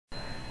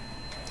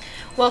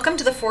Welcome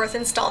to the fourth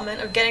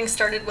installment of Getting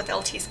Started with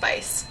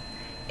LT-Spice.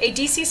 A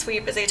DC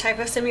sweep is a type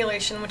of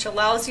simulation which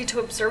allows you to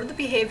observe the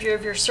behavior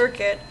of your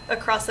circuit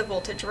across a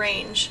voltage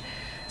range.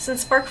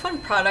 Since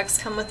SparkFun products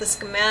come with a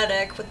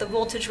schematic with the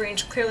voltage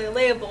range clearly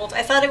labeled,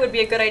 I thought it would be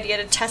a good idea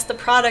to test the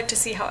product to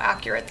see how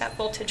accurate that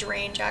voltage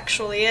range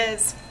actually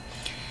is.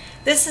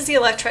 This is the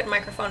electret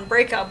microphone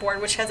breakout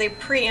board, which has a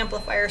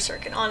preamplifier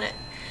circuit on it.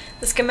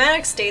 The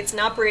schematic states an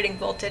operating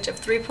voltage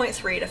of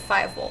 3.3 to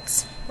 5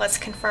 volts. Let's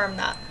confirm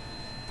that.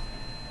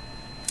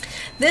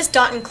 This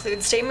dot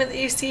include statement that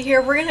you see here,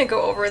 we're going to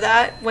go over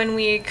that when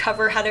we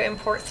cover how to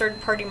import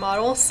third-party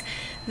models.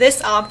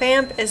 This op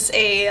amp is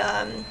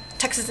a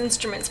Texas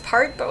Instruments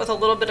part, but with a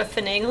little bit of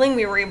finagling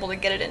we were able to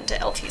get it into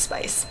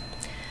LT-Spice.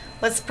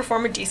 Let's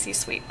perform a DC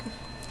sweep.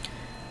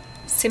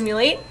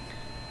 Simulate,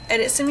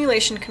 edit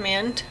simulation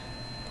command,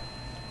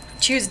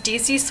 choose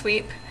DC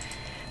sweep.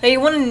 Now you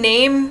want to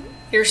name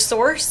your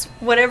source,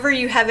 whatever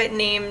you have it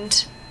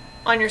named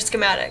on your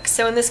schematic.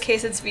 So in this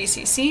case it's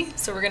VCC,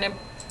 so we're going to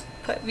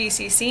put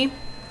VCC.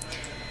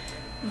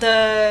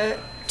 The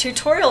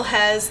tutorial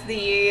has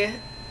the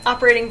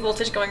operating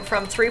voltage going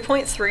from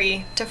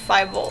 3.3 to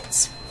 5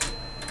 volts.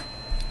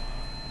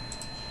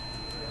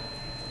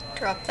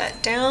 Drop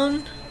that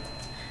down,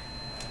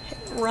 hit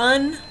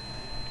run,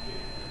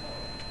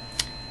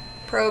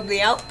 probe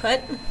the output.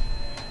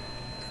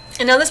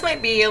 And now this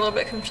might be a little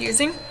bit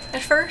confusing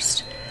at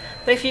first,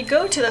 but if you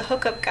go to the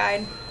hookup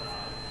guide,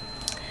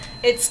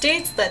 it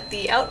states that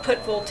the output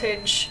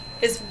voltage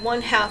is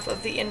 1/2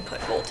 of the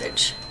input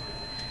voltage.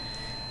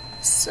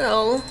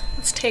 So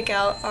let's take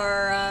out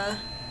our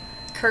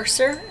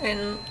cursor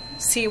and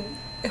see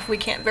if we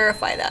can't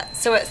verify that.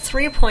 So at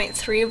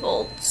 3.3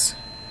 volts,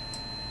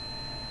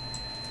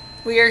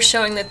 we are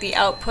showing that the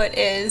output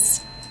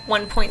is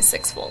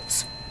 1.6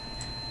 volts,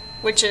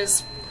 which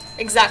is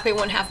exactly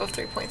 1/2 of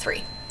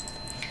 3.3.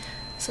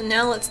 So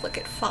now let's look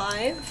at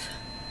 5.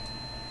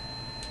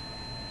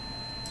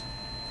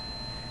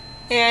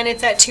 And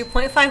it's at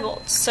 2.5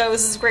 volts, so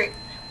this is great.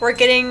 We're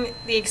getting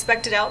the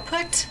expected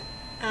output,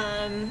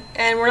 and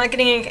we're not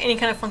getting any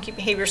kind of funky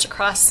behaviors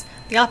across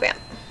the op amp.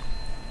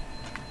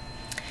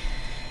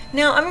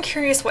 Now I'm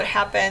curious what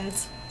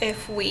happens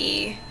if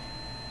we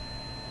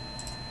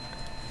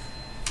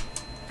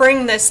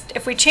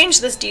if we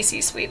change this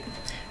DC sweep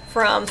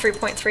from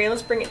 3.3,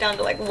 let's bring it down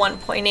to like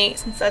 1.8,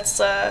 since that's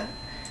a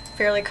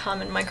fairly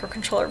common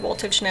microcontroller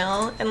voltage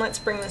now, and let's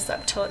bring this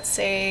up to, let's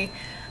say,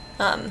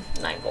 9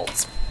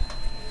 volts.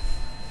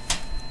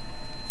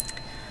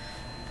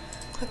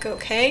 Click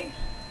OK,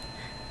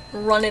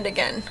 run it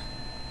again.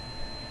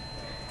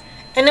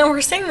 And now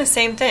we're seeing the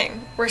same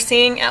thing. We're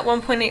seeing at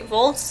 1.8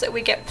 volts that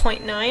we get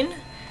 0.9,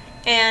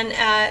 and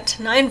at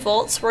 9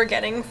 volts we're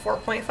getting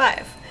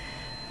 4.5.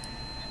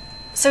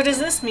 So does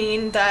this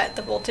mean that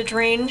the voltage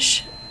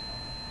range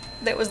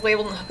that was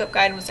labeled in the hookup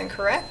guide was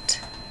incorrect?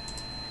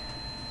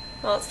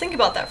 Well, let's think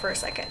about that for a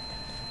second.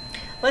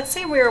 Let's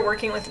say we are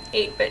working with an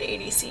 8-bit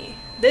ADC.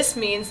 This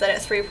means that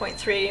at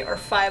 3.3 or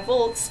 5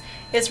 volts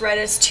is read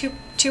as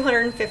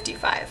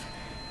 255.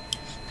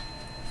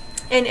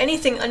 And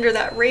anything under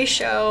that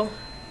ratio,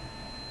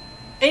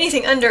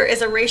 anything under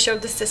is a ratio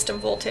of the system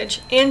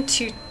voltage and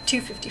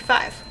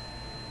 255.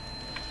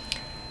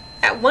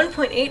 At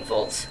 1.8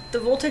 volts, the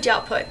voltage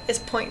output is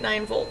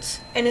 0.9 volts,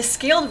 and a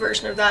scaled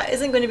version of that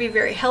isn't going to be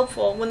very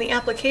helpful when the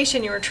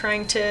application you are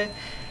trying to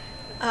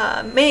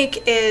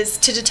make is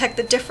to detect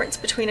the difference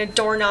between a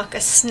door knock, a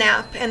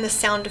snap, and the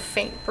sound of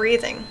faint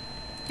breathing.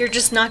 You're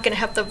just not going to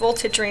have the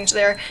voltage range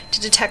there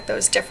to detect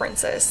those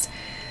differences.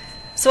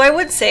 So I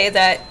would say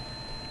that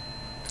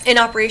an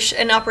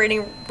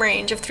operating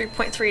range of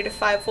 3.3 to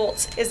 5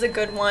 volts is a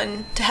good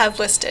one to have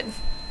listed.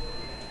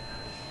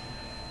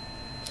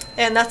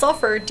 And that's all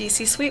for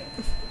DC sweep.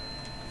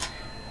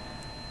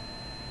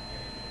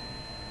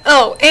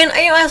 Oh, and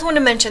I also want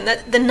to mention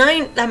that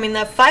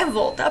the 5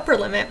 volt, the upper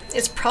limit,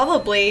 is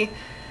probably,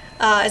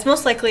 is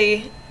most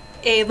likely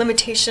a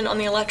limitation on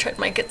the electret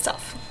mic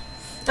itself.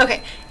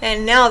 Okay,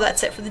 and now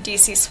that's it for the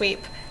DC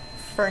sweep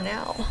for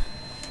now.